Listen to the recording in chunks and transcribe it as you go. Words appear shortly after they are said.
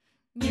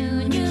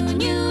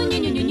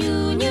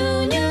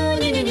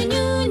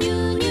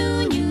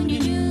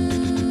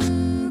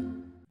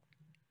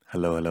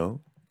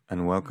Hello,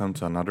 and welcome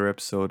to another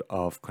episode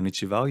of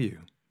Konichi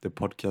Value, the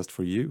podcast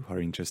for you who are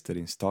interested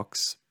in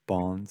stocks,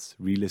 bonds,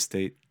 real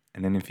estate,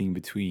 and anything in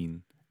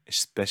between,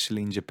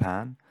 especially in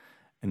Japan,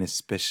 and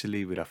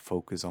especially with a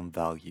focus on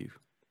value.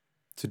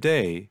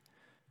 Today,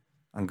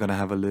 I'm going to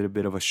have a little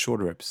bit of a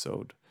shorter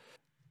episode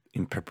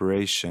in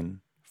preparation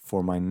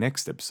for my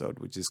next episode,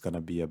 which is going to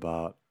be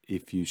about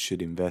if you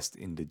should invest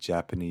in the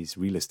Japanese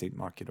real estate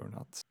market or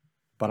not.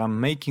 But I'm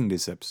making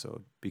this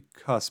episode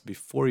because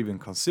before even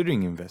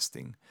considering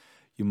investing,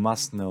 you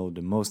must know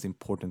the most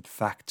important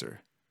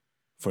factor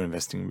for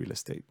investing in real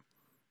estate.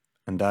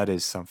 And that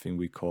is something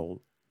we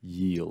call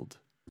yield.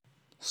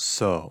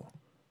 So,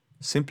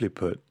 simply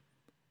put,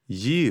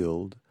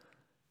 yield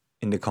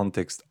in the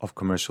context of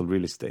commercial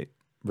real estate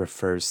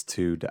refers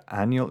to the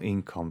annual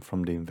income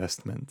from the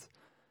investment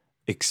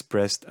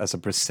expressed as a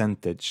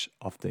percentage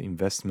of the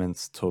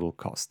investment's total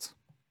cost.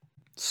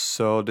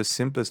 So the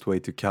simplest way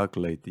to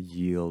calculate the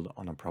yield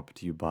on a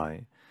property you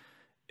buy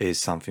is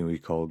something we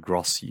call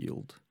gross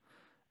yield.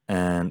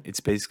 And it's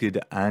basically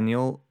the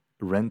annual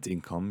rent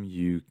income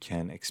you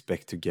can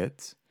expect to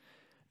get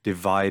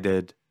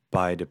divided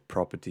by the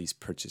property's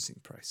purchasing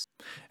price.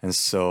 And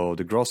so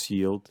the gross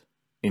yield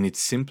in its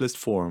simplest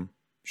form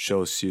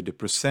shows you the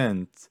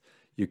percent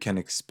you can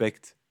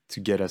expect to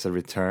get as a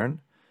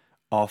return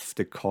of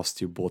the cost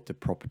you bought the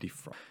property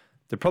from.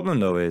 The problem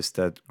though is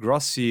that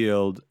gross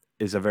yield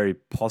is a very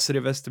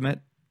positive estimate,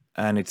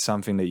 and it's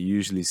something that you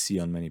usually see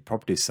on many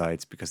property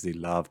sites because they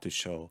love to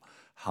show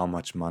how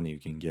much money you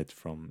can get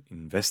from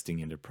investing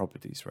in their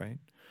properties, right?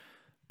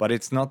 But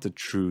it's not the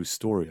true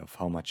story of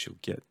how much you'll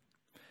get.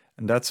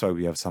 And that's why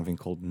we have something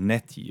called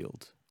net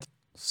yield.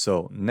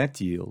 So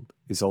net yield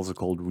is also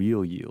called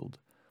real yield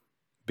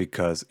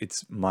because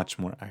it's much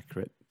more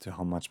accurate to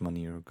how much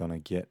money you're gonna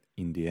get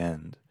in the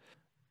end.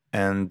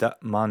 And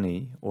that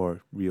money,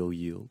 or real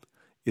yield,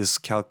 is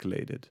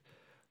calculated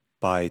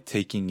by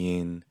taking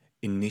in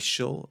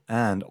initial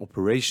and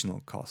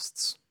operational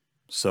costs.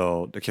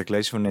 So the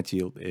calculation for net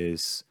yield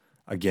is,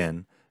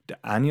 again, the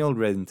annual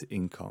rent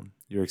income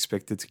you're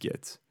expected to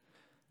get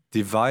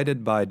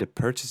divided by the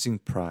purchasing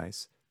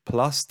price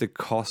plus the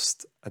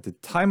cost at the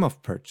time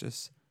of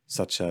purchase,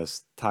 such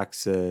as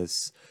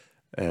taxes,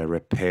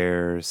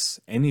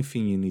 repairs,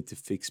 anything you need to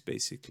fix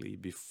basically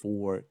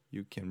before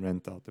you can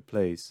rent out the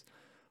place,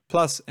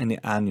 plus any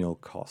annual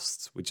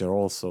costs, which are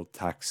also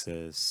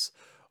taxes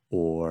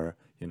or,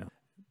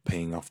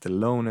 paying off the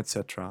loan,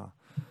 etc.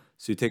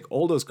 So you take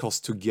all those costs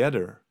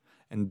together,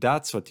 and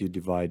that's what you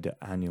divide the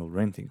annual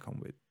rent income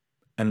with.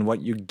 And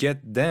what you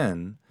get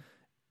then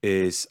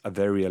is a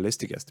very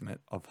realistic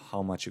estimate of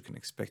how much you can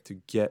expect to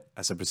get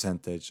as a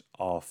percentage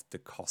of the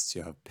costs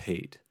you have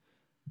paid.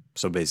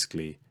 So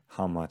basically,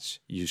 how much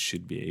you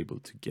should be able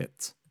to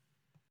get.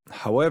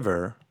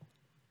 However,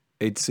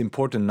 it's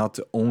important not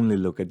to only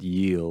look at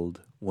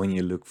yield when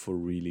you look for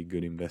really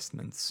good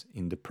investments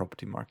in the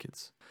property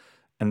markets.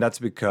 And that's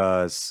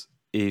because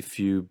if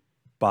you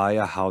buy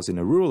a house in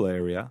a rural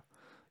area,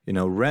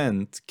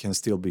 rent can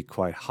still be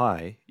quite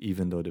high,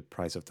 even though the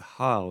price of the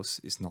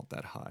house is not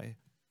that high.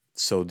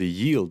 So the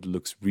yield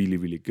looks really,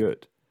 really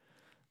good.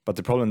 But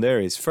the problem there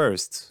is,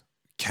 first,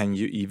 can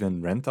you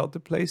even rent out the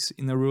place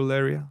in a rural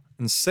area?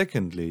 And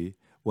secondly,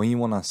 when you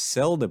want to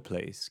sell the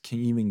place, can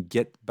you even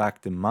get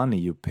back the money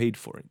you paid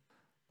for it?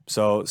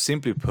 So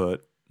simply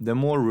put, the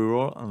more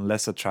rural and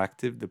less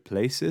attractive the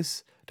place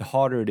is, the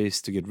harder it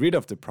is to get rid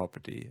of the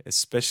property,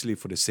 especially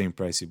for the same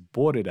price you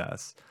bought it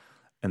as.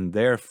 And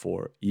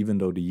therefore, even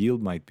though the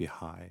yield might be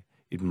high,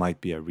 it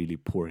might be a really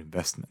poor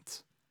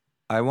investment.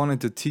 I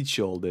wanted to teach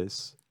you all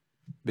this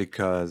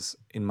because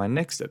in my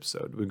next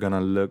episode, we're going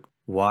to look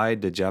why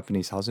the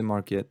Japanese housing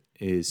market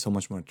is so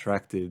much more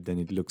attractive than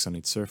it looks on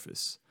its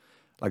surface.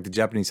 Like the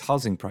Japanese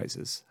housing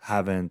prices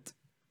haven't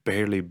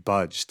barely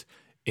budged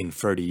in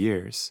 30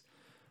 years.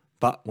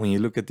 But when you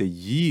look at the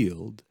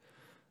yield,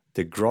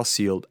 the gross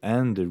yield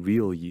and the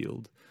real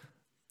yield,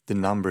 the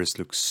numbers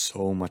look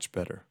so much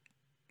better.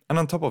 And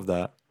on top of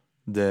that,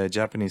 the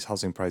Japanese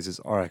housing prices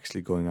are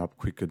actually going up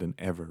quicker than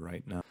ever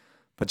right now.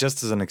 But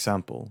just as an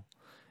example,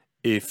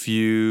 if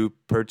you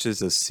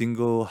purchase a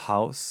single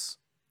house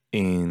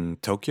in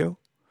Tokyo,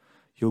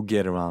 you'll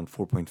get around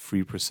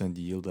 4.3%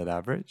 yield at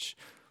average.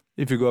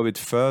 If you go a bit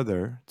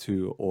further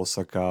to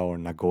Osaka or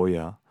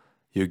Nagoya,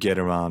 you get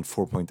around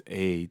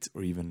 4.8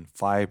 or even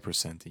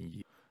 5% in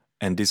yield.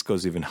 And this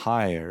goes even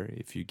higher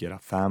if you get a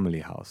family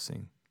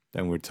housing.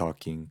 Then we're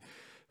talking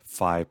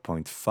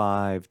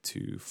 5.5 to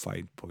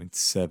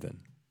 5.7.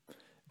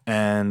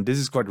 And this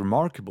is quite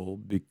remarkable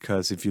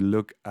because if you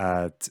look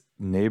at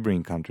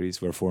neighboring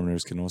countries where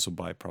foreigners can also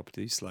buy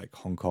properties like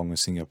Hong Kong or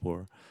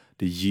Singapore,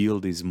 the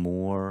yield is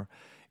more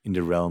in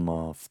the realm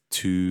of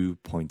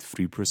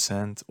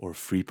 2.3% or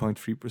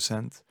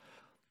 3.3%.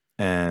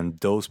 And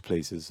those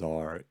places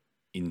are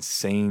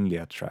insanely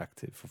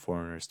attractive for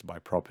foreigners to buy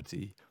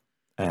property.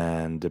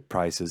 And the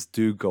prices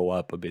do go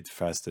up a bit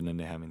faster than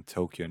they have in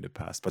Tokyo in the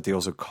past, but they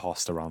also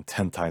cost around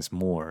 10 times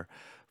more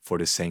for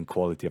the same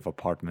quality of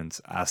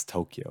apartments as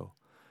Tokyo.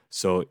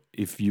 So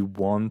if you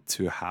want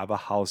to have a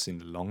house in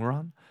the long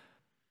run,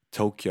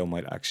 Tokyo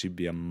might actually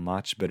be a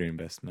much better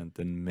investment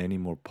than many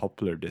more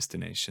popular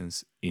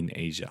destinations in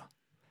Asia.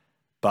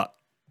 But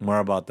more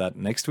about that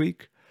next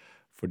week.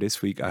 For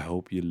this week, I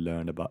hope you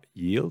learned about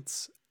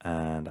yields,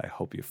 and I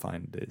hope you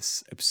find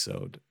this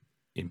episode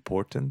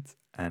important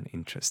and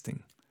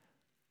interesting.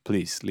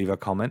 Please leave a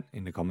comment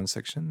in the comment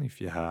section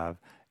if you have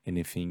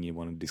anything you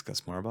want to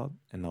discuss more about,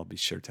 and I'll be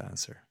sure to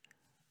answer.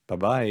 Bye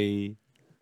bye.